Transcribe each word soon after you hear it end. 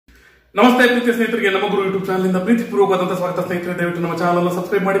ನಮಸ್ತೆ ಪ್ರೀತಿಯ ಸ್ನೇಹಿತರಿಗೆ, ನಮ್ಮ ಗುರು ಯೂಟ್ಯೂಬ್ ಚಾನಲ್ ಇಂದ ಪ್ರೀತಿಪೂರ್ವಕವಾದಂತಹ ಸ್ವಾಗತ. ಸ್ನೇಹಿತರೆ, ದಯವಿಟ್ಟು ನಮ್ಮ ಚಾನಲ್ ಅನ್ನು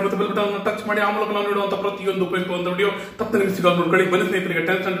ಸಬ್ಸ್ಕ್ರೈಬ್ ಮಾಡಿ ಮತ್ತು ಬೆಲ್ ಬಟನ್ ಅನ್ನು ಟಚ್ ಮಾಡಿ. ಆ ಮೂಲಕ ನಾವು ನೀಡುವಂತಹ ಪ್ರತಿಯೊಂದು ಉಪಯುಕ್ತವಾದ ವಿಡಿಯೋ ತಪ್ಪದೆ ನಿಮಗೆ ಸಿಗಲು ನೋಡ್ಕೊಳ್ಳಿ. ಬನ್ನಿ ಸ್ನೇಹಿತರಿಗೆ,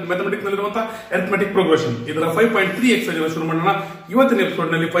 10th standard mathematics ನಲ್ಲಿರುವಂತಹ arithmetic progression ಇದರ 5.3 ಎಕ್ಸರ್ಸೈಸ್ ಶುರು ಮಾಡೋಣ. ಇವತ್ತಿನ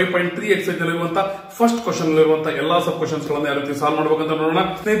ಎಪಿಸೋಡ್ ನಲ್ಲಿ 5.3 ಎಕ್ಸರ್ಸೈಸ್ ನಲ್ಲಿರುವಂತಹ ಫಸ್ಟ್ ಕ್ವಶನ್ ನಲ್ಲಿರುವಂತಹ ಎಲ್ಲಾ ಸಬ್ ಕ್ವಶನ್ಸ್ ಗಳನ್ನು ಯಾವ ರೀತಿ ಸಾಲ್ವ್ ಮಾಡಬೇಕಂತ ನೋಡೋಣ.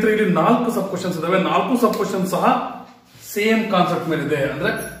 ಸ್ನೇಹಿತರೆ, ಇಲ್ಲಿ 4 ಸಬ್ ಕ್ವಶನ್ಸ್ ಇದಾವೆ. 4 ಸಬ್ ಕ್ವಶನ್ ಸಹ ಸೇಮ್ ಕಾನ್ಸೆಪ್ಟ್ ಮೇಲೆ ಇದೆ.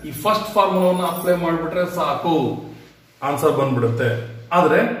 ಅಂದ್ರೆ ಈ ಫಸ್ಟ್ ಫಾರ್ಮುಲಾವನ್ನು ಅಪ್ಲೈ ಮಾಡಿಬಿಟ್ರೆ ಸಾಕು, ಆನ್ಸರ್ ಬಂದ್ಬಿಡುತ್ತೆ.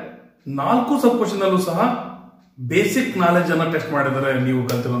 ಆದ್ರೆ 4 ಸಬ್ ಕ್ವಶನ್ ಅಲ್ಲೂ ಸಹ ಬೇಸಿಕ್ ನಾಲೆಜ್ ಅನ್ನ ಟೆಸ್ಟ್ ಮಾಡಿದರೆ, ನೀವು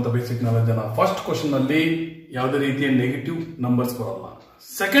ಕಲ್ತಿರುವಂತ ಬೇಸಿಕ್ ನಾಲೆಜ್ ಅನ್ನ. ಫಸ್ಟ್ ಕ್ವಶನ್ ಅಲ್ಲಿ ಯಾವುದೇ ರೀತಿಯ ನೆಗೆಟಿವ್ ನಂಬರ್ಸ್ ಬರಲ್ಲ.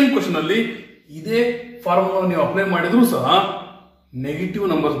 ಸೆಕೆಂಡ್ ಕ್ವಶನ್ ಅಲ್ಲಿ ಇದೇ ಫಾರ್ಮುಲಾ ನೀವು ಅಪ್ಲೈ ಮಾಡಿದ್ರು ಸಹ ನೆಗೆಟಿವ್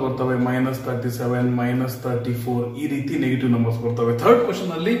ನಂಬರ್ಸ್ ಬರ್ತವೆ. -37, -34 ಈ ರೀತಿ ನೆಗೆಟಿವ್ ನಂಬರ್ಸ್ ಬರ್ತವೆ. ಥರ್ಡ್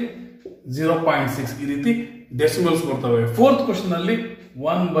ಕ್ವಶನ್ ಅಲ್ಲಿ 0.6 ಈ ರೀತಿ ಡೆಸಿಮಲ್ಸ್ ಬರ್ತವೆ. ಫೋರ್ತ್ ಕ್ವಶನ್ ಅಲ್ಲಿ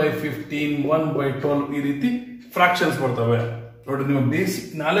 1/15, 1/12 ಈ ರೀತಿ ಫ್ರಾಕ್ಷನ್ಸ್ ಬರ್ತವೆ. ನೋಡಿ, ನೀವು ಬೇಸಿಕ್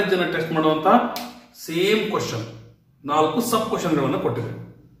ನಾಲೆಜ್ ಅನ್ನ ಟೆಸ್ಟ್ ಮಾಡುವಂತ ಸೇಮ್ ಕ್ವಶನ್ 4 ಸಬ್ ಕ್ವಶನ್ ಗಳನ್ನು ಕೊಟ್ಟಿದೆ.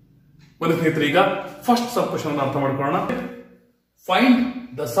 ಬನ್ನಿ ಸ್ನೇಹಿತರೆ, ಈಗ ಫಸ್ಟ್ ಸಬ್ ಕ್ವಶನ್ ಅನ್ನು ಅರ್ಥ ಮಾಡ್ಕೊಳ್ಳೋಣ. Find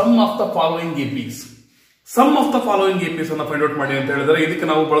the sum of the following Apis. Some of the following Apis ಅನ್ನ ಫೈಂಡ್ ಔಟ್ ಮಾಡಿ ಅಂತ ಹೇಳಿದ್ರೆ, ಇದಕ್ಕೆ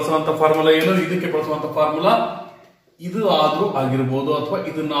ನಾವು ಬಳಸುವಂತ ಫಾರ್ಮುಲಾ ಏನು? ಇದಕ್ಕೆ ಬಳಸುವಂತ ಫಾರ್ಮುಲಾ ಇದು ಆದ್ರೂ ಆಗಿರ್ಬೋದು ಅಥವಾ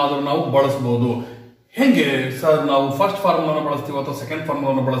ಇದನ್ನಾದ್ರೂ ನಾವು ಬಳಸಬಹುದು. ಹೆಂಗೆ ಸರ್ ನಾವು ಫಸ್ಟ್ ಫಾರ್ಮುಲಾನ ಬಳಸ್ತೀವ ಅಥವಾ ಸೆಕೆಂಡ್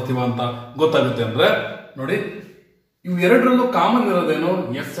ಫಾರ್ಮುಲಾನ ಬಳಸ್ತೀವ ಅಂತ ಗೊತ್ತಾಗುತ್ತೆ ಅಂದ್ರೆ, ನೋಡಿ, ಇವು ಎರಡರಲ್ಲೂ common ಇರೋದೇನು?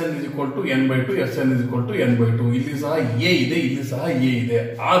 Sn = n/2, Sn = n/2. ಇಲ್ಲಿ ಸಹ ಎ ಇದೆ, ಇಲ್ಲಿ ಸಹ ಎ ಇದೆ.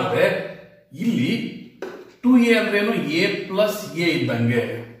 ಆದ್ರೆ ಇಲ್ಲಿ 2a ಅಂದ್ರೆ ಏನು? a ಪ್ಲಸ್ ಎ ಇದ್ದಂಗೆ,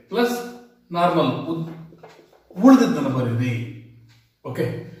 ಪ್ಲಸ್ ನಾರ್ಮಲ್ ಉಳಿದಿದ್ದನ್ನು ಬರೀರಿ. ಓಕೆ,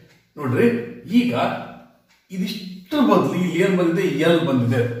 ನೋಡ್ರಿ, ಈಗ ಇದಿಷ್ಟು ಬದಲಿ ಇಲ್ಲಿ ಏನ್ ಬಂದಿದೆ? ಎಲ್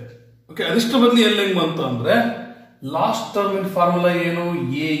ಬಂದಿದೆ. ಓಕೆ, ಅದಿಷ್ಟು ಬದಲಿ ಎಲ್ ಹೆಂಗ್ ಬಂತು ಅಂದ್ರೆ, ಲಾಸ್ಟ್ ಟರ್ಮ್ ಇನ್ ಫಾರ್ಮುಲಾ ಏನು?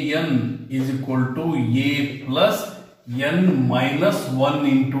 an = a plus n-1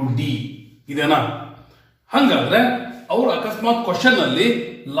 into D ಇದೇನಾ? ಹಂಗಾದ್ರೆ ಅವ್ರು ಅಕಸ್ಮಾತ್ ಕ್ವಶನ್ ಅಲ್ಲಿ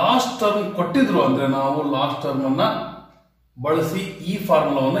ಲಾಸ್ಟ್ ಟರ್ಮ್ ಕೊಟ್ಟಿದ್ರು ಅಂದ್ರೆ, ನಾವು ಲಾಸ್ಟ್ ಟರ್ಮ್ ಅನ್ನ ಬಳಸಿ ಈ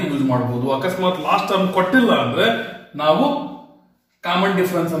ಫಾರ್ಮುಲಾವನ್ನ ಯೂಸ್ ಮಾಡಬಹುದು. ಅಕಸ್ಮಾತ್ ಲಾಸ್ಟ್ ಟರ್ಮ್ ಕೊಟ್ಟಿಲ್ಲ ಅಂದ್ರೆ, ನಾವು ಕಾಮನ್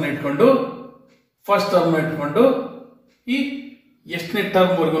ಡಿಫರೆನ್ಸ್ ಅನ್ನ ಇಟ್ಕೊಂಡು ಫಸ್ಟ್ ಟರ್ಮ್ ಇಟ್ಕೊಂಡು ಈ ಎಷ್ಟನೇ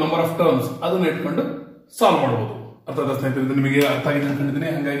ಟರ್ಮ್ ವರೆಗೂ ನಂಬರ್ ಆಫ್ ಟರ್ಮ್ಸ್ ಅದನ್ನ ಇಟ್ಕೊಂಡು ಸಾಲ್ವ್ ಮಾಡಬಹುದು. ಅರ್ಥಾತ್ ಸ್ನೇಹಿತರೆ, ನಿಮಗೆ ಅರ್ಥ ಆಗಿದೆ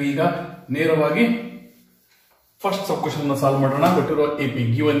ಅನ್ಕೊಂಡಿದ್ದೀನಿ. ಹಾಗಾಗಿ ಈಗ ನೇರವಾಗಿ ಫಸ್ಟ್ ಸಬ್ ಕ್ವಶನ್ ಸಾಲ್ವ್ ಮಾಡೋಣ. ಕೊಟ್ಟಿರೋ ಎಪಿ,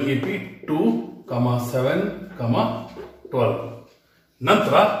 ಗಿವನ್ ಎಪಿ 2, 7, 12.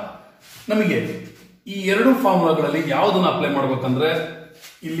 ನಂತರ ನಮಗೆ ಈ ಎರಡು ಫಾರ್ಮುಲಾಗಳಲ್ಲಿ ಯಾವುದನ್ನ ಅಪ್ಲೈ ಮಾಡ್ಬೇಕಂದ್ರೆ,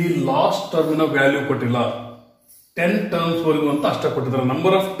 ಇಲ್ಲಿ ಲಾಸ್ಟ್ ಟರ್ಮಿನ ವ್ಯಾಲ್ಯೂ ಕೊಟ್ಟಿಲ್ಲ, 10 ಟರ್ಮ್ಸ್ ವರೆಗೂ ಅಂತ ಅಷ್ಟೇ ಕೊಟ್ಟಿದ್ದಾರೆ,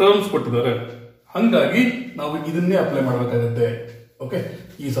 ನಂಬರ್ ಆಫ್ ಟರ್ಮ್ಸ್ ಕೊಟ್ಟಿದ್ದಾರೆ. ಹಂಗಾಗಿ ನಾವು ಇದನ್ನೇ ಅಪ್ಲೈ ಮಾಡಬೇಕಾಗುತ್ತೆ. ಓಕೆ,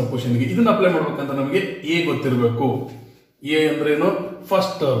 ಈ ಸಬ್ ಕ್ವಶನ್ಗೆ ಇದನ್ನ ಅಪ್ಲೈ ಮಾಡ್ಬೇಕಂತ ನಮಗೆ ಎ ಗೊತ್ತಿರಬೇಕು. ಎ ಅಂದ್ರೇನು?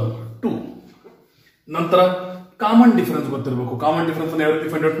 First term 2. ನಂತರ ಕಾಮನ್ ಡಿಫರೆನ್ಸ್ ಗೊತ್ತಿರಬೇಕು. ಕಾಮನ್ ಡಿಫರೆನ್ಸ್ ಯಾವ ರೀತಿ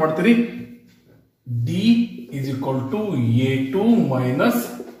ಫೈಂಡ್ ಔಟ್ ಮಾಡ್ತೀರಿ? D = a2 minus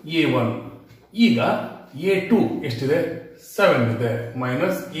a1. ಈಗ a2 ಎಷ್ಟಿದೆ? 7 ಇದೆ.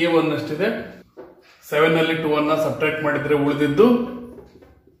 ಮೈನಸ್ a1 ಎಷ್ಟಿದೆ? 7 ನಲ್ಲಿ 2 ಅನ್ನ ಸಬ್ಟ್ರಾಕ್ಟ್ ಮಾಡಿದ್ರೆ ಉಳಿದಿದ್ದು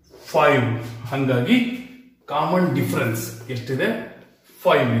 5. ಹಂಗಾಗಿ ಕಾಮನ್ ಡಿಫರೆನ್ಸ್ ಎಷ್ಟಿದೆ?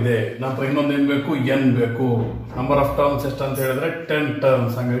 5 ಇದೆ. ನಂತರ ಇನ್ನೊಂದು ಏನ್ ಬೇಕು? n ಬೇಕು. ನಂಬರ್ ಆಫ್ ಟರ್ಮ್ಸ್ ಎಷ್ಟು ಅಂತ ಹೇಳಿದ್ರೆ 10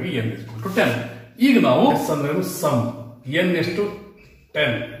 ಟರ್ಮ್ಸ್. ಹಂಗಾಗಿ n = 10. ಈಗ ನಾವು ಅಂದ್ರೆ ಸಮ್, n ಎಷ್ಟು?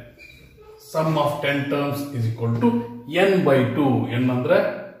 10. Some of 10 terms = n/2. n ಅಂದ್ರೆ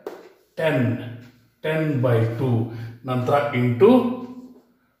 10, 10/2. ನಂತರ ಇಂಟು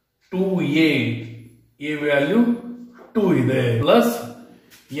 2a, a ವ್ಯಾಲ್ಯೂ 2 ಇದೆ, plus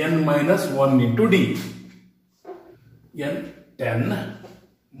n-1 into D. n 10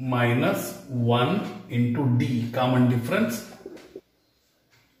 minus 1 into D, common difference.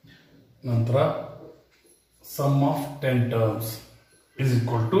 ನಂತರ ಸಮ್ ಆಫ್ 10 ಟರ್ಮ್ಸ್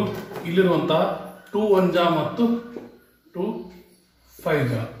ಇಲ್ಲಿರುವಂತಹ 2 1 ಮತ್ತು 2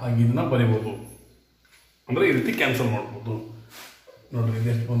 5 ಆಗಿ ಇದನ್ನ ಬರೀಬಹುದು. ಅಂದ್ರೆ ಈ ರೀತಿ ಕ್ಯಾನ್ಸಲ್ ಮಾಡಬಹುದು. ನೋಡ್ರಿ,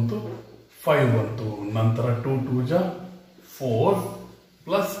 ಇದೆಷ್ಟು ಬಂತು? 5 ಬಂತು. ನಂತರ 2 2 4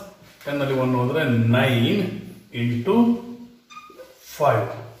 ಪ್ಲಸ್ 10 ನಲ್ಲಿ 1 ಹೋದ್ರೆ 9 ಇಂಟು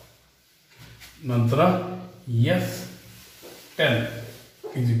 5. ನಂತರ S10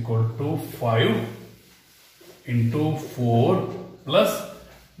 = 5 ಇಂಟು 4 ಪ್ಲಸ್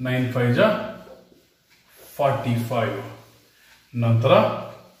 9 5 45. ನಂತರ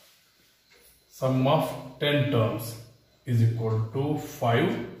ಸಮ್ ಆಫ್ 10 ಟರ್ಮ್ಸ್ =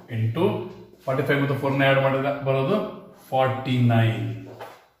 5 ಇಂಟು 45 ಮತ್ತು 4 ಆಡ್ ಮಾಡಿದ್ರೆ ಬರೋದು 49.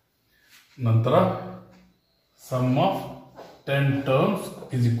 ನಂತರ ಸಮ್ ಆಫ್ 10 ಟರ್ಮ್ಸ್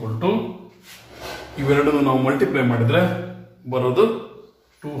ಇವೆರಡನ್ನು ನಾವು ಮಲ್ಟಿಪ್ಲೈ ಮಾಡಿದ್ರೆ ಬರೋದು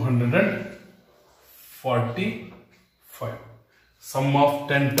 245. sum of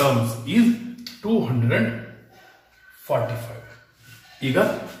 10 terms is 245. ಈಗ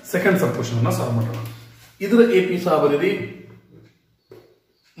ಸೆಕೆಂಡ್ ಸಬ್ ಕ್ವಶನ್ ಅನ್ನ ಸಾಲ್ವ್ ಮಾಡೋಣ. ಇದರ ಎಪಿ ಸಹ ಬರೀರಿ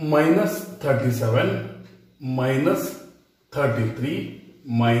 -37 -33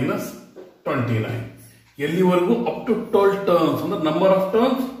 -29 ಎಲ್ಲಿವರೆಗೂ ಅಪ್ ಟು 12 ಟರ್ಮ್ಸ್ ಅಂದ್ರೆ ನಂಬರ್ ಆಫ್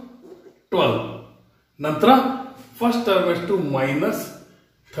ಟರ್ಮ್ಸ್ 12. ನಂತರ ಫಸ್ಟ್ ಟರ್ಮ್ ಎಷ್ಟು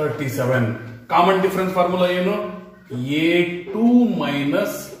 -37. ಕಾಮನ್ ಡಿಫರೆನ್ಸ್ ಫಾರ್ಮುಲಾ ಏನು a2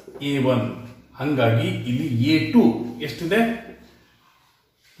 a1. ಹಂಗಾಗಿ ಇಲ್ಲಿ a2 ಎಷ್ಟಿದೆ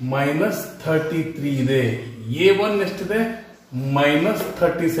 -33 ಇದೆ, a1 ಎಷ್ಟಿದೆ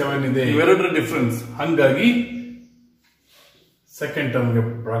 -37 ಇದೆ. ಇವೆರಡರ ಡಿಫರೆನ್ಸ್. ಹಂಗಾಗಿ ಸೆಕೆಂಡ್ ಟರ್ಮ್ಗೆ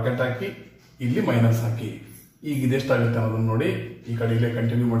ಬ್ರಾಕೆಟ್ ಹಾಕಿ ಇಲ್ಲಿ ಮೈನಸ್ ಹಾಕಿ. ಈಗ ಇದೆಷ್ಟಾಗುತ್ತೆ ಅನ್ನೋದನ್ನ ನೋಡಿ. ಈ ಕಡೆ ಇಲ್ಲೇ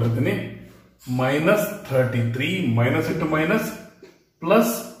ಕಂಟಿನ್ಯೂ ಮಾಡಿರ್ತೀನಿ. -33 ಮೈನಸ್ ಇಂಟು ಮೈನಸ್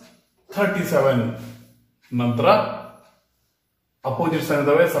ಪ್ಲಸ್ 37. ನಂತರ ಅಪೋಸಿಟ್ ಸೈನ್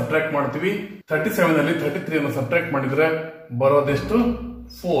ಇದಾವೆ, ಸಬ್ಟ್ರಾಕ್ಟ್ ಮಾಡ್ತೀವಿ. 37 ಅಲ್ಲಿ 33 ಅನ್ನು ಸಬ್ಟ್ರಾಕ್ಟ್ ಮಾಡಿದ್ರೆ ಬರೋದೆಷ್ಟು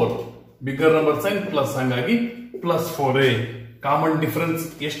 4. ಬಿಗರ್ ನಂಬರ್ ಸೈನ್ ಪ್ಲಸ್, ಹಂಗಾಗಿ +4a. ಕಾಮನ್ ಡಿಫರೆನ್ಸ್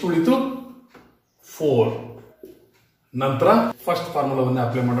ಎಷ್ಟು ಉಳಿತು 4. ನಂತರ ಫಸ್ಟ್ ಫಾರ್ಮುಲಾವನ್ನು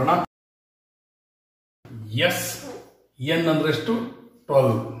ಅಪ್ಲೈ ಮಾಡೋಣ. ಎಸ್ ಎನ್ ಅಂದ್ರೆ ಎಷ್ಟು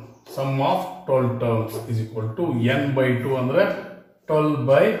 12. Some of 12 terms is equal to n/2 ಅಂದ್ರೆ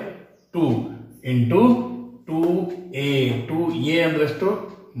 12/2 ಇಂಟು 2a. 2a ಅಂದ್ರೆ ಎಷ್ಟು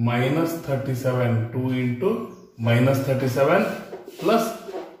 -37. 2 ಇಂಟು -37 ಪ್ಲಸ್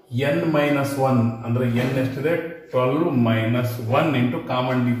n-1 ಅಂದ್ರೆ n ಎಷ್ಟಿದೆ 12 -1 ಇಂಟು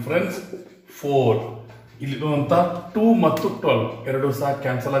ಕಾಮನ್ ಡಿಫರೆನ್ಸ್ 4. ಇಲ್ಲಿರುವಂತ 2 ಮತ್ತು 12 ಎರಡು ಸಹ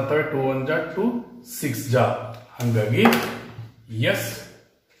ಕ್ಯಾನ್ಸಲ್ ಆಗ್ತವೆ. 2 1 ಜಾ 2 6 ಜಾ. ಹಂಗಾಗಿ S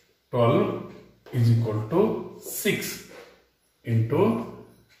 12 is equal to 6 into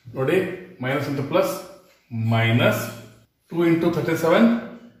ನೋಡಿ minus into plus minus 2 into 37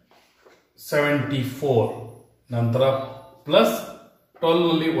 74. ನಂತರ ಪ್ಲಸ್ 12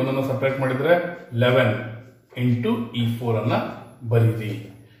 ನಲ್ಲಿ ಒಂದನ್ನು ಸಬ್ಟ್ರಾಕ್ಟ್ ಮಾಡಿದ್ರೆ 11 ಇಂಟು ಈ 4 ಅನ್ನ ಬರೀರಿ.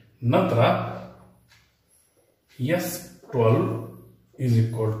 ನಂತರ S 12 is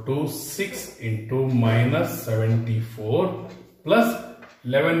equal to 6 into -74 plus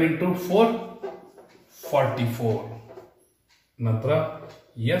 11 into 4 44. ನಂತರ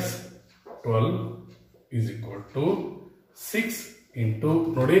S 12 is equal to 6 into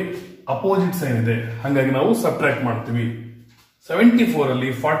ನೋಡಿ ಅಪೋಸಿಟ್ ಸೈನ್ ಇದೆ, ಹಾಗಾಗಿ ನಾವು ಸಬ್ಟ್ರಾಕ್ಟ್ ಮಾಡ್ತೀವಿ. 74 ಅಲ್ಲಿ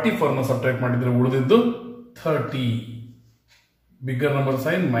 44 ನ ಸಬ್ಟ್ರಾಕ್ಟ್ ಮಾಡಿದ್ರೆ ಉಳಿದಿದ್ದು 30. ಬಿಗರ್ ನಂಬರ್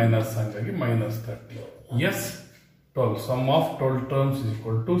ಸೈನ್ ಮೈನಸ್, ಹಾಗಾಗಿ -30. S 12 some of 12 terms is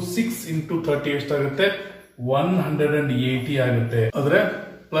equal to 6 into 30 ಎಷ್ಟಾಗುತ್ತೆ 180 ಆಗುತ್ತೆ. ಆದ್ರೆ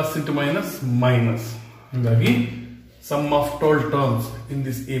ಪ್ಲಸ್ ಇಂಟು ಮೈನಸ್ ಮೈನಸ್, ಹಾಗಾಗಿ some of 12 terms in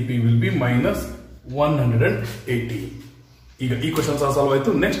this AP will be -180. ಈಗ ಈ ಕ್ವಶನ್ ಸಹ ಸಾಲ್ವ್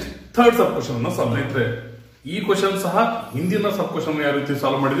ಆಯ್ತು. ನೆಕ್ಸ್ಟ್ ಥರ್ಡ್ ಸಬ್ ಕ್ವಶನ್ ಅನ್ನ ಸಾಲ್ವ್ ಮಾಡಿದ್ರೆ ಈ ಕ್ವಶನ್ ಸಹ ಹಿಂದಿನ ಸಬ್ ಕ್ವಶನ್ ಯಾವ ರೀತಿ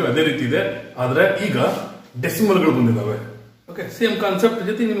ಸಾಲ್ವ್ ಮಾಡಿದ್ವಿ ಅದೇ ರೀತಿ ಇದೆ, ಆದ್ರೆ ಈಗ ಡೆಸಿಮಲ್ ಗಳು ಬಂದಿದ್ದಾವೆ. ಓಕೆ, ಸೇಮ್ ಕಾನ್ಸೆಪ್ಟ್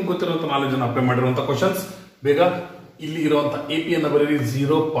ಜೊತೆ ನಿಮ್ಗೆ ಗೊತ್ತಿರುವಂತ ನಾಲೆಜ್ ಅನ್ನು ಅಪ್ಲೈ ಮಾಡಿರುವಂತ ಕ್ವಶನ್ಸ್. ಬೇಗ ಇಲ್ಲಿ ಇರುವಂತ AP ಅನ್ನ ಬರೀರಿ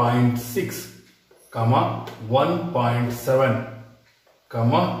 0.6, 1.7,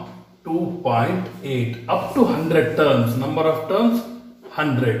 2.8 up to 100 terms. Number of terms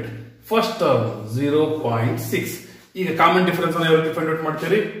 100. First term 0.6. ಈಗ ಕಾಮನ್ ಡಿಫರೆನ್ಸ್ ಅನ್ನು ಯಾವ ರೀತಿ ಫೈಂಡ್ ಔಟ್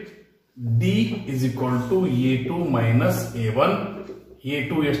ಮಾಡ್ತೀರಿ? D is equal to A2 minus A1.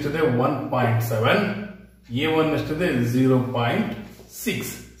 A2 ಎಷ್ಟಿದೆ 1.7, A1 ಎಷ್ಟಿದೆ 0.6.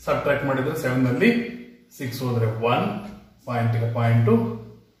 ಸಬ್ಟ್ರಾಕ್ಟ್ ಮಾಡಿದ್ರೆ 7 ನಲ್ಲಿ 6 ಹೋದ್ರೆ 1, ಪಾಯಿಂಟ್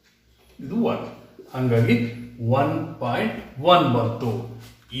ಇದು 1, ಹಂಗಾಗಿ 1.1 ಬಂತು.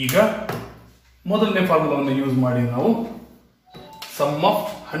 ಈಗ ಮೊದಲನೇ ಫಾರ್ಮುಲಾವನ್ನು ಯೂಸ್ ಮಾಡಿ ನಾವು ಸಮ್ ಆಫ್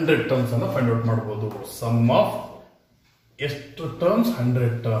 100 ಟರ್ಮ್ಸ್ ಅನ್ನು ಫೈಂಡ್ ಔಟ್ ಮಾಡಬಹುದು. ಸಮ್ ಆಫ್ ಎಷ್ಟು terms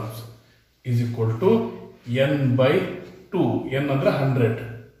 100 terms is equal to n/2. n ಅಂದ್ರೆ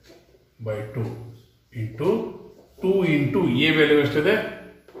 100/2 ಇಂಟು 2 ಇಂಟು a ವ್ಯಾಲ್ಯೂ ಎಷ್ಟಿದೆ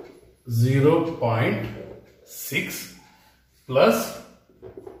 0.6 ಪ್ಲಸ್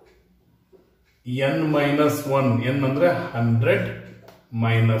n-1. n ಅಂದ್ರೆ 100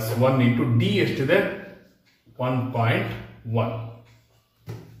 ಮೈನಸ್ 1 ಇಂಟು d ಎಷ್ಟಿದೆ 1.1.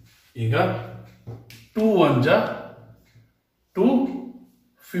 ಈಗ 2 1 ಜಾ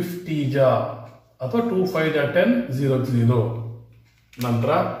 250 ಜಾ ಅಥವಾ 2 5 ಜಾ 10 0 0.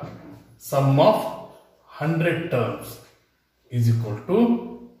 ನಂತರ some of 100 terms is equal to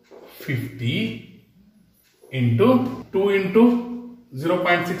 50 into 2 into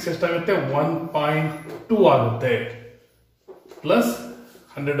 0.6 ಎಷ್ಟಾಗುತ್ತೆ 1.2 ಆಗುತ್ತೆ. ಪ್ಲಸ್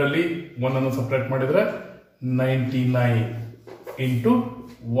 100 ಅಲ್ಲಿ 1 ಅನ್ನು ಸಬ್ಟ್ರಾಕ್ಟ್ ಮಾಡಿದ್ರೆ 99 ಇಂಟು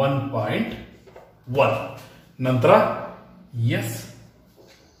 1.1. ನಂತರ S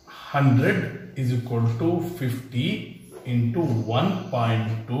 100 is equal to 50 into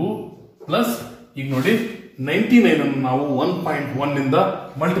 1.2 plus ಈಗ ನೋಡಿ 99 ಅನ್ನು ನಾವು 1.1 ಇಂದ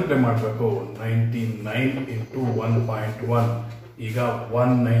ಮಲ್ಟಿಪ್ಲೈ ಮಾಡಬೇಕು. 99 into 1.1 ಈಗ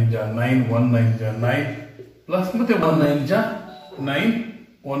 1 9 ಜಾ 9 1 9 ಜಾ 9 ಪ್ಲಸ್ ಮತ್ತೆ 1 9 ಜಾ 9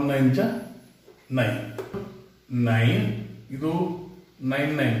 1 9 ಜಾ 9 9 ಇದು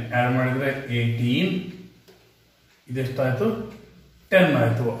 9 9 ಆಡ್ ಮಾಡಿದ್ರೆ 18 ಇದೆಷ್ಟಾಯ್ತು 10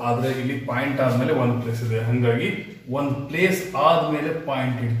 ಆಯ್ತು. ಆದ್ರೆ ಇಲ್ಲಿ ಪಾಯಿಂಟ್ ಆದ್ಮೇಲೆ ಒಂದು ಪ್ಲೇಸ್ ಇದೆ, ಹಾಗಾಗಿ ಒಂದು ಪ್ಲೇಸ್ ಆದ್ಮೇಲೆ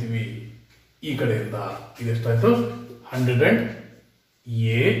ಪಾಯಿಂಟ್ ಇಡ್ತೀವಿ. ಈ ಕಡೆಯಿಂದ ಇದೆಷ್ಟಾಯ್ತು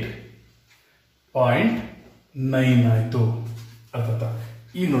 108.9 ಆಯ್ತು. ಅರ್ಥ?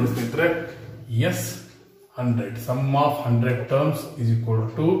 ಈಗ ನೋಡಿ ಸ್ನೇಹಿತರೆ, S 100 some of 100 terms is equal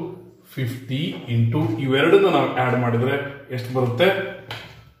to 50 into ಇವೆರಡನ್ನ ನಾವು ಆಡ್ ಮಾಡಿದ್ರೆ ಎಷ್ಟು ಬರುತ್ತೆ?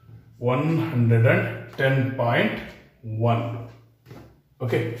 110.1.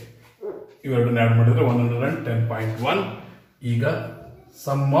 ಓಕೆ, ಇವೆರಡನ್ನ ಆಡ್ ಮಾಡಿದ್ರೆ 110.1. ಈಗ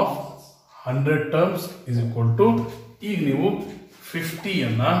some of 100 terms is equal to, ಈಗ ನೀವು 50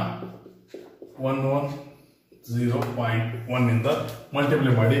 ಅನ್ನ 110.1 ಇಂದ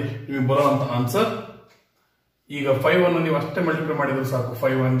ಮಲ್ಟಿಪ್ಲೈ ಮಾಡಿ ನಿಮಗೆ ಬರುವಂತ ಆನ್ಸರ್. ಈಗ 5 ಅನ್ನು ನೀವು ಅಷ್ಟೇ ಮಲ್ಟಿಪ್ಲೈ ಮಾಡಿದ್ರೆ ಸಾಕು.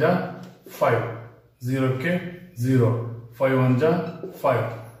 5 1 ಜಾ 5, 0ಕ್ಕೆ 0, 5 1 ಜಾ 5,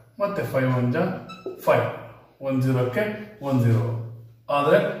 ಮತ್ತೆ 5 1 ಜಾ 5, 1 0ಕ್ಕೆ 1 0.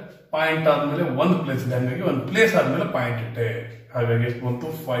 ಆದ್ರೆ ಪಾಯಿಂಟ್ ಆದ್ಮೇಲೆ ಒಂದು ಪ್ಲೇಸ್ ಇದೆ, ಹಾಗಾಗಿ ಒಂದು ಪ್ಲೇಸ್ ಆದ್ಮೇಲೆ ಪಾಯಿಂಟ್ ಇಟ್ಟೆ. ಹಾಗಾಗಿ ಎಷ್ಟು ಬಂತು?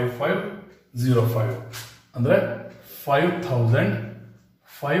 5505 ಅಂದ್ರೆ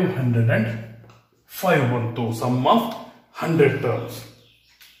 5505 ಬಂತು ಸಮ್ ಆಫ್ 100 ಟರ್ಮ್ಸ್.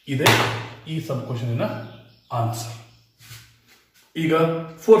 ಇದೆ ಈ ಸಬ್ ಕ್ವಶನ್ ಆನ್ಸರ್. ಈಗ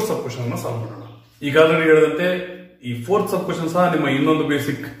ಫೋರ್ತ್ ಸಬ್ ಕ್ವಶನ್ ಅನ್ನು ಸಾಲ್ವ್ ಮಾಡೋಣ. ಈಗ ಆಲ್ರೆಡಿ ಹೇಳಿದಂತೆ ಈ ಫೋರ್ತ್ ಸಬ್ ಕ್ವಶನ್ ಸಹ ನಿಮ್ಮ ಇನ್ನೊಂದು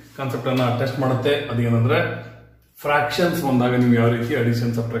ಬೇಸಿಕ್ ಕಾನ್ಸೆಪ್ಟ್ ಅನ್ನ ಟೆಸ್ಟ್ ಮಾಡುತ್ತೆ. ಅದೇನಂದ್ರೆ ಫ್ರಾಕ್ಷನ್ಸ್ ಬಂದಾಗ ನೀವು ಯಾವ ರೀತಿ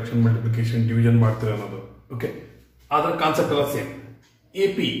ಅಡಿಷನ್, ಸಬ್ಟ್ರಾಕ್ಷನ್, ಮಲ್ಟಿಪ್ಲಿಕೇಶನ್, ಡಿವಿಷನ್ ಮಾಡ್ತೀರ ಅನ್ನೋದು. ಓಕೆ, ಆದ್ರೆ ಕಾನ್ಸೆಪ್ಟ್ ಎಲ್ಲ ಸೇಮ್.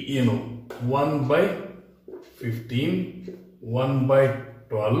 ಎಪಿ ಏನು? 1/15,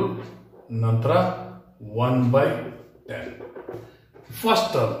 1/12, ನಂತರ 1/10. ಫಸ್ಟ್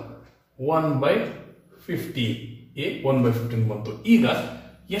ಟರ್ಮ್ 1/15, 1/15 ಬಂತು. ಈಗ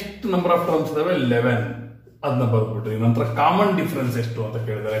ಎಷ್ಟು ನಂಬರ್ ಆಫ್ ಟರ್ಮ್ಸ್ ಇದಾವೆ? 11. ಅದನ್ನ ಬರ್ದ್ಬಿಟ್ರಿ. ನಂತರ ಕಾಮನ್ ಡಿಫರೆನ್ಸ್ ಎಷ್ಟು ಅಂತ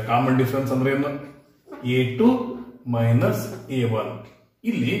ಕೇಳಿದ್ದಾರೆ. ಕಾಮನ್ ಡಿಫರೆನ್ಸ್ ಅಂದ್ರೆ ಏನು? A2 minus A1.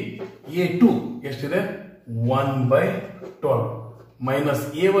 ಇಲ್ಲಿ A2 ಎಷ್ಟಿದೆ? 1/12 ಮೈನಸ್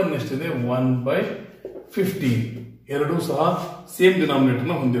A1 ಎಷ್ಟಿದೆ? 1/15. ಎರಡೂ ಸಹ ಸೇಮ್ ಡಿನಾಮಿನೇಟರ್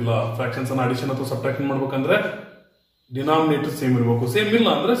ನ ಹೊಂದಿಲ್ಲ. ಫ್ರಾಕ್ಷನ್ಸ್ ಅನ್ನ ಅಡಿಷನ್ ಅಥವಾ ಸಬ್ಟ್ರಾಕ್ಷನ್ ಮಾಡ್ಬೇಕಂದ್ರೆ ಡಿನಾಮಿನೇಟರ್ ಸೇಮ್ ಇರಬೇಕು. ಸೇಮ್ ಇಲ್ಲ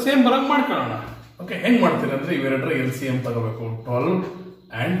ಅಂದ್ರೆ ಸೇಮ್ ಬರಂಗ್ ಮಾಡ್ಕೊಳ್ಳೋಣ. ಓಕೆ, ಹೆಂಗ್ ಮಾಡ್ತೀರಿ ಅಂದ್ರೆ ಇವೆರಡರ LCM ತಗೋಬೇಕು. 12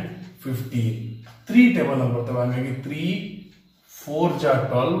 and 15 3 ಟೇಬಲ್ ಅಲ್ಲಿ ಬರ್ತವೆ. ಹಾಗಾಗಿ 3 4 ಜಾ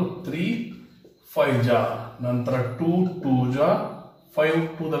 12, 3 5 ಜಾ, ನಂತರ 2 2 ಜಾ 5,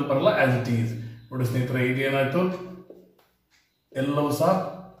 2 ದಲ್ಲಿ ಬರಲ್ಲ ಆಸ್ ಇಟ್ ಈಸ್. ನೋಡಿ ಸ್ನೇಹಿತರೆ, ಈಗ ಏನಾಯ್ತು? ಎಲ್ಲವೂ ಸಹ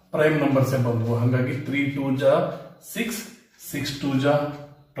ಪ್ರೈಮ್ ನಂಬರ್ಸ್ ಬಂದ್ವು. ಹಾಗಾಗಿ 3 2 ಜಾ 6, 6 2 ಜಾ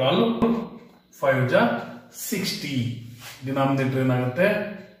 12, 5 ಜಾ 60. ಡಿನಾಮಿನೇಟರ್ ಏನಾಗುತ್ತೆ?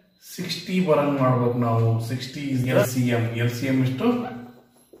 60 ಬರಂಗ್ ಮಾಡ್ಬೇಕು ನಾವು. 60 ಇಸ್ LCM. LCM ಎಷ್ಟು?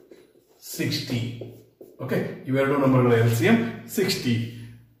 60. ಓಕೆ, ಇವೆರಡು ನಂಬರ್ಗಳ LCM 60.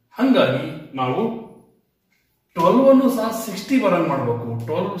 ಹಂಗಾಗಿ ನಾವು 12 ಅನ್ನು ಸಹ 60 ಬರಂಗ್ ಮಾಡಬೇಕು.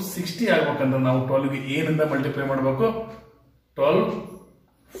 12 60 ಆಗ್ಬೇಕಂದ್ರೆ ನಾವು 12 ಗೆ ಏನಿಂದ ಮಲ್ಟಿಪ್ಲೈ ಮಾಡಬೇಕು? 12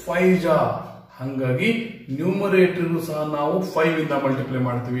 5 ಜಾ. ಹಂಗಾಗಿ ನ್ಯೂಮರೇಟರ್ ಸಹ ನಾವು 5 ಇಂದ ಮಲ್ಟಿಪ್ಲೈ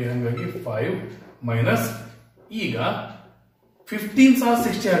ಮಾಡ್ತೀವಿ. ಹಂಗಾಗಿ 5 ಮೈನಸ್, ಈಗ 15 ಸಹ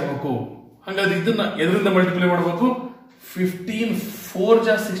 60 ಆಗ್ಬೇಕು. ಹಾಗಾಗಿ ಇದನ್ನ ಎದರಿಂದ ಮಲ್ಟಿಪ್ಲೈ ಮಾಡಬೇಕು? 15 4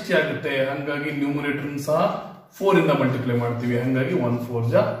 ಜಾ 60 ಆಗುತ್ತೆ. ಹಂಗಾಗಿ ನ್ಯೂಮರೇಟರ್ ಸಹ 4 ಇಂದ ಮಲ್ಟಿಪ್ಲೈ ಮಾಡ್ತೀವಿ. ಹಂಗಾಗಿ 1 4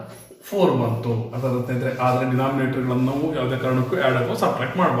 ಜಾ 4 ಬಂತು. ಅದಾದ್ರೆ ಆದ್ರೆ ಡಿನಾಮಿನೇಟರ್ ಗಳನ್ನು ನಾವು ಯಾವುದೇ ಕಾರಣಕ್ಕೂ ಆಡ್ ಆಗೋ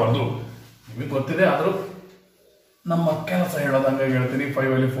ಸಬ್ಟ್ರಾಕ್ಟ್ ಮಾಡಬಾರ್ದು. ನಿಮಗೆ ಗೊತ್ತಿದೆ, ಆದ್ರೂ ನಮ್ಮ ಕೆಲಸ ಹೇಳೋದು ಹಂಗಾಗಿ ಹೇಳ್ತೀನಿ.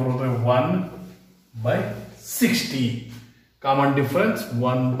 5 ಅಲ್ಲಿ 4 ಹೋದ್ರೆ 1/60. ಕಾಮನ್ ಡಿಫರೆನ್ಸ್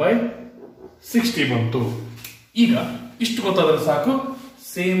 1/60 ಬಂತು. ಈಗ ಇಷ್ಟು ಗೊತ್ತಾದ್ರೆ ಸಾಕು.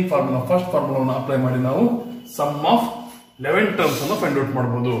 ಸೇಮ್ ಫಾರ್ಮುಲಾ, ಫಸ್ಟ್ ಫಾರ್ಮುಲಾವನ್ನು ಅಪ್ಲೈ ಮಾಡಿ ನಾವು ಸಮ್ ಆಫ್ 11 ಟರ್ಮ್ಸ್ ಅನ್ನು ಫೈಂಡ್ ಔಟ್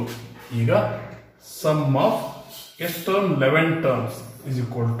ಮಾಡಬಹುದು. ಈಗ ಸಮ್ ಆಫ್ ಎಷ್ಟು term? 11 terms is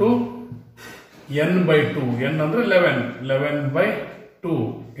equal to n/2. n ಅಂದ್ರೆ 11, 11/2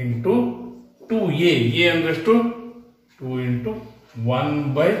 ಇಂಟು 2a. a ಅಂದ್ರೆ ಎಷ್ಟು? 2 ಇಂಟು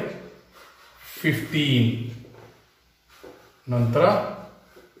 1/15. ನಂತರ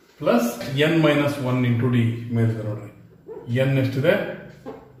ಪ್ಲಸ್ n-1 ಇಂಟು ಡಿ. ಮೇಲಿದೆ ನೋಡ್ರಿ, n ಎಷ್ಟಿದೆ?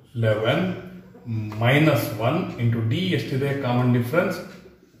 11 ಮೈನಸ್ 1 ಇಂಟು ಡಿ ಎಷ್ಟಿದೆ? Common difference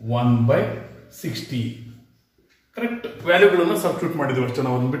 1/60. ಕರೆಕ್ಟ್ ವ್ಯಾಲ್ಯೂಗಳನ್ನು ಸಬ್ಸ್ಟಿಟ್ಯೂಟ್ ಮಾಡಿದ್ವಿ ಅಷ್ಟೇ,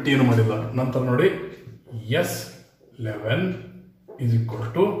 ನಾವು ಅದನ್ನ ಬಿಟ್ಟು ಏನು ಮಾಡಿಲ್ಲ. ನಂತರ ನೋಡಿ, ಎಸ್ 11 is equal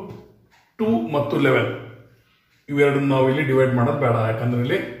to 2 ಮತ್ತು 11 ಇವೆರಡನ್ನು ನಾವು ಇಲ್ಲಿ ಡಿವೈಡ್ ಮಾಡೋದು ಬೇಡ, ಯಾಕಂದ್ರೆ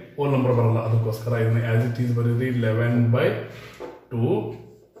ಇಲ್ಲಿ ಹೋಲ್ ನಂಬರ್ ಬರಲ್ಲ. ಅದಕ್ಕೋಸ್ಕರ ಇದನ್ನ ಆಸ್ ಇಟ್ ಈಸ್ ಬರೀರಿ. 11/2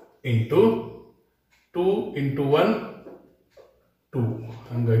 ಇಂಟು 2 ಇಂಟು 1 2,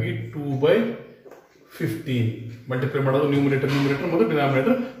 ಹಾಗಾಗಿ 2/15 ಮಲ್ಟಿಪ್ಲೈ ಮಾಡೋದು ನ್ಯೂಮಿನೇಟರ್ ಮತ್ತು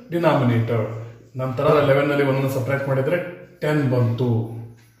ಡಿನಾಮಿನೇಟರ್. ನಂತರ 11 ನಲ್ಲಿ 1 ಸಬ್ಟ್ರಾಕ್ಟ್ ಮಾಡಿದ್ರೆ 10 ಬಂತು,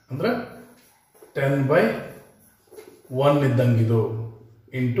 ಅಂದ್ರೆ 10/1 ಇದ್ದಂಗಿದು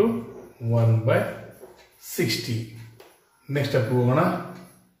ಇಂಟು 1/60. ನೆಕ್ಸ್ಟ್ ಸ್ಟೆಪ್ ಹೋಗೋಣ.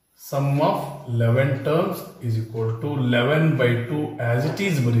 Some of 11 terms is equal to 11/2 as it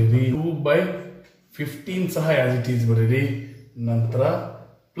is ಬರೀರಿ. 2/15 ಸಹ ಆಸ್ ಇಟ್ ಈಸ್ ಬರೀರಿ. ನಂತರ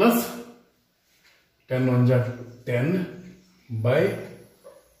ಪ್ಲಸ್ 10 1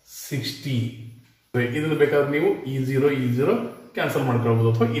 10/60. ಇದನ್ನು ಬೇಕಾದ್ರೆ ನೀವು ಈ 0 ಕ್ಯಾನ್ಸಲ್ ಮಾಡ್ಕೊಳ್ಬಹುದು,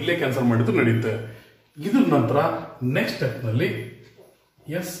 ಅಥವಾ ಇಲ್ಲೇ ಕ್ಯಾನ್ಸಲ್ ಮಾಡಿದ್ರು ನಡೆಯುತ್ತೆ. ಇದ್ರ ನಂತರ ನೆಕ್ಸ್ಟ್ ಸ್ಟೆಪ್ ನಲ್ಲಿ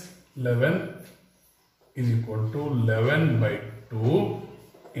S11 is equal to 11/2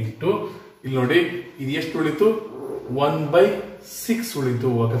 into, ಇಲ್ಲಿ ನೋಡಿ ಇದು ಎಷ್ಟು ಉಳಿತು, 1/6 ಉಳಿತು.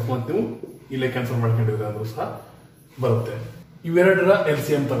 ಅಕಸ್ಮಾತ್ ನೀವು ಇಲ್ಲೇ ಕ್ಯಾನ್ಸಲ್ ಮಾಡ್ಕೊಂಡಿದ್ರೆ ಅಂದ್ರೂ ಸಹ ಬರುತ್ತೆ. ಇವೆರಡರ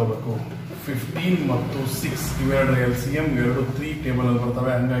LCM ತಗೋಬೇಕು. 15 ಮತ್ತು 6 ಇವೆರಡರ LCM ಎರಡು 3 ಟೇಬಲ್ ಅಲ್ಲಿ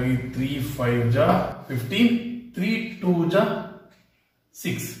ಬರ್ತವೆ. ಹಂಗಾಗಿ 3 5 ಜಾ 15, 3 2 ಜಾ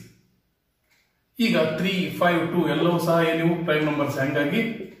 6. ಈಗ 3 5 2 ಎಲ್ಲವೂ ಸಹ ನೀವು ಪ್ರೈಮ್ ನಂಬರ್ಸ್, ಹಂಗಾಗಿ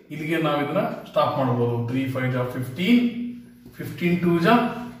ಇಲ್ಲಿಗೆ ನಾವು ಇದನ್ನ ಸ್ಟಾಪ್ ಮಾಡಬಹುದು. 3 5 ಜಾ 15, 15 2 ಜಾ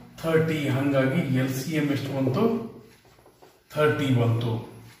 30. ಹಂಗಾಗಿ LCM ಎಷ್ಟು ಬಂತು, 30 ಬಂತು.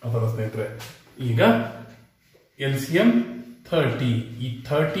 ಅದರ ಸ್ನೇಹಿತರೆ ಈಗ LCM 30. ಈ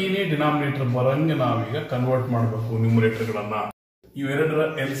 30ನೇ ಡಿನಾಮಿನೇಟರ್ ಬರಂಗೆ ನಾವೀಗ ಕನ್ವರ್ಟ್ ಮಾಡಬೇಕು ನ್ಯೂಮರೇಟರ್ಗಳನ್ನ. ಇವೆರಡರ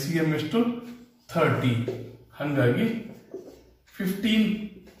LCM ಎಷ್ಟು, 30. ಹಂಗಾಗಿ 15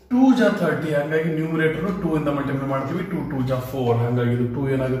 2 ಜಾ 30. ಹಾಗಾಗಿ ನ್ಯೂಮರೇಟರ್ 2 ಇಂದ ಮಲ್ಟಿಪ್ಲೈ ಮಾಡ್ತೀವಿ. 2 2 ಜಾ 4. ಹಾಗಾಗಿ ಇದು 2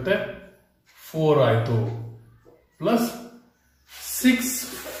 ಏನಾಗುತ್ತೆ, 4 ಆಯ್ತು. ಪ್ಲಸ್ 6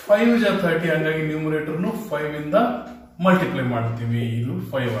 5 ಜಾ 30. ಹಾಗಾಗಿ ನ್ಯೂಮರೇಟರ್ 5 ಇಂದ ಮಲ್ಟಿಪ್ಲೈ ಮಾಡ್ತೀವಿ. ಇದು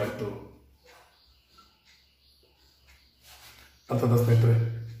 5 ಆಯ್ತು. ಅಂತದ ಸ್ನೇಹಿತರೆ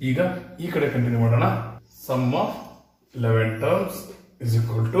ಈಗ ಈ ಕಡೆ ಕಂಟಿನ್ಯೂ ಮಾಡೋಣ. Some of 11 terms is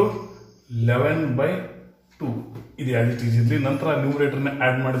equal to 11/2. ಇದು ಆಸ್ ಇಟ್ ಈಸ್ ಇರ್ಲಿ. ನಂತರ ನ್ಯೂಮರೇಟರ್ ನ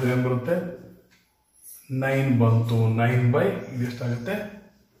ಆಡ್ ಮಾಡಿದ್ರೆ ಏನ್ ಬರುತ್ತೆ, 9 ಬಂತು. 9 ಇದು ಎಷ್ಟಾಗುತ್ತೆ,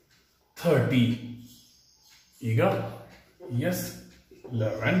 30. ಈಗ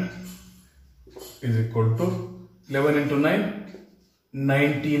S11 is equal to 11 into 9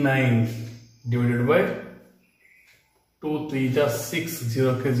 99 divided by 2 3 ಜಾ 6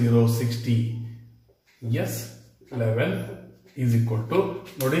 0 ಕ್ಕೆ 0 60. S11 is equal to,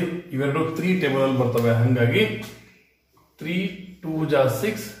 ನೋಡಿ ಇವೆರಡು 3 ಟೇಬಲ್ ಅಲ್ಲಿ ಬರ್ತವೆ. ಹಂಗಾಗಿ 3 2 ಜಾ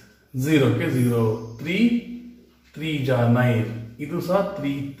 6 0 ಕ್ಕೆ 0, 3 3 ಜಾ 9. ಇದು ಸಹ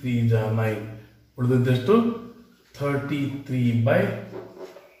 3 3 ಜಾ 9. ಉಳಿದದ್ದೆಷ್ಟು,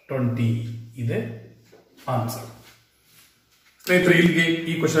 33/20 ಇದೆ ಆನ್ಸರ್. ಸ್ನೇಹಿತರೆ ಇಲ್ಲಿಗೆ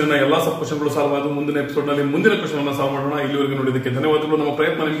ಈ ಕ್ವಶನ್ ಎಲ್ಲಾ ಸಬ್ ಕ್ವಶನ್ಗಳು ಸಾಲ್ವ್ ಆದವು. ಮುಂದಿನ ಎಪಿಸೋಡ್ ನಲ್ಲಿ ಮುಂದಿನ ಕ್ವಶನ್ ಅನ್ನು ಸಾಲ್ವ್ ಮಾಡೋಣ. ಇಲ್ಲಿವರೆಗೆ ನೋಡಿದ್ದಕ್ಕೆ ಧನ್ಯವಾದಗಳು. ನಮ್ಮ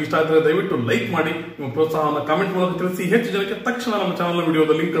ಪ್ರಯತ್ನ ನಿಮಗೆ ಇಷ್ಟ ಆದರೆ ದಯವಿಟ್ಟು ಲೈಕ್ ಮಾಡಿ, ನಿಮ್ಮ ಪ್ರೋತ್ಸಾಹವನ್ನು ಕಾಮೆಂಟ್ ಮೂಲಕ ತಿಳಿಸಿ. ಹೆಚ್ಚು ಜನಕ್ಕೆ ತಕ್ಷಣ ನಮ್ಮ ಚಾನಲ್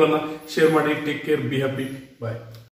ವಿಡಿಯೋದ ಲಿಂಕ್ ಗಳನ್ನ ಶೇರ್ ಮಾಡಿ. Take care, be happy, bye.